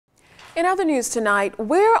In other news tonight,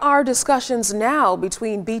 where are discussions now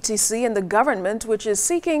between BTC and the government, which is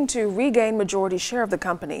seeking to regain majority share of the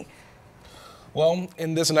company? Well,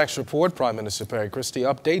 in this next report, Prime Minister Perry Christie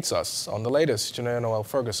updates us on the latest. Janelle Noel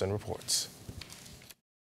Ferguson reports.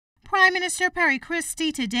 Prime Minister Perry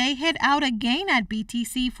Christie today hit out again at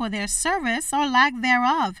BTC for their service or lack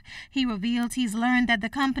thereof. He revealed he's learned that the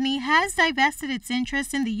company has divested its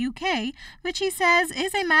interest in the UK, which he says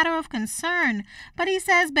is a matter of concern. But he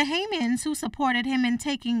says Bahamians who supported him in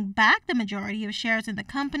taking back the majority of shares in the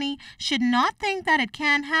company should not think that it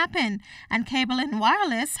can happen. And Cable and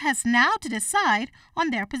Wireless has now to decide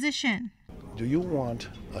on their position. Do you want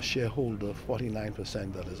a shareholder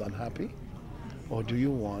 49% that is unhappy? Or do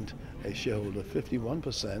you want a shareholder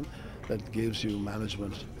 51% that gives you the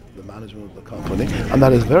management of the company and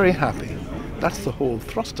that is very happy? That's the whole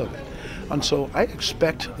thrust of it. And so I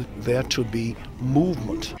expect there to be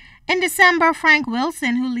movement. In December, Frank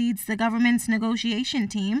Wilson, who leads the government's negotiation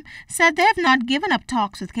team, said they have not given up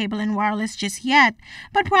talks with Cable and Wireless just yet.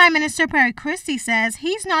 But Prime Minister Perry Christie says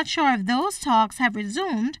he's not sure if those talks have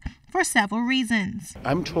resumed for several reasons.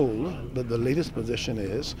 I'm told that the latest position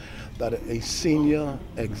is that a senior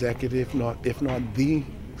executive, if not the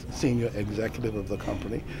senior executive of the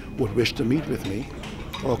company, would wish to meet with me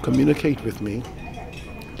or communicate with me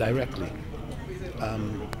directly.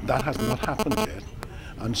 That has not happened yet.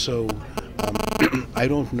 And so I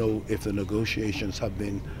don't know if the negotiations have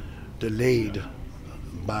been delayed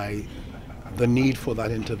by the need for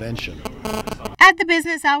that intervention. At the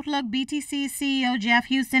Business Outlook, BTC CEO Jeff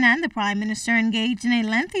Houston and the Prime Minister engaged in a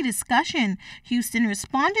lengthy discussion. Houston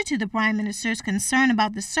responded to the Prime Minister's concern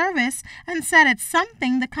about the service and said it's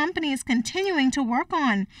something the company is continuing to work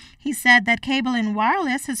on. He said that Cable and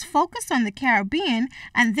Wireless has focused on the Caribbean,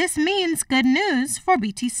 and this means good news for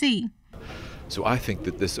BTC. So I think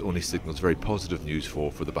that this only signals very positive news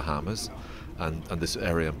for the Bahamas and this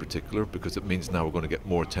area in particular, because it means now we're going to get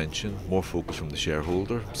more attention, more focus from the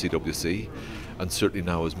shareholder, CWC, and certainly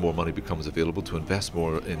now as more money becomes available to invest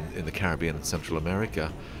more in the Caribbean and Central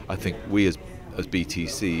America, I think we as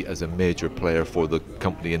BTC, as a major player for the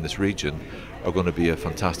company in this region, are going to be a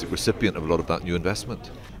fantastic recipient of a lot of that new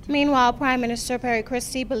investment. Meanwhile, Prime Minister Perry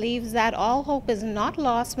Christie believes that all hope is not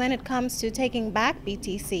lost when it comes to taking back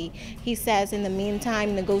BTC. He says in the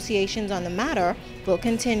meantime, negotiations on the matter will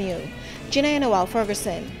continue. Janelle Noel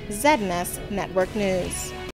Ferguson, ZNS Network News.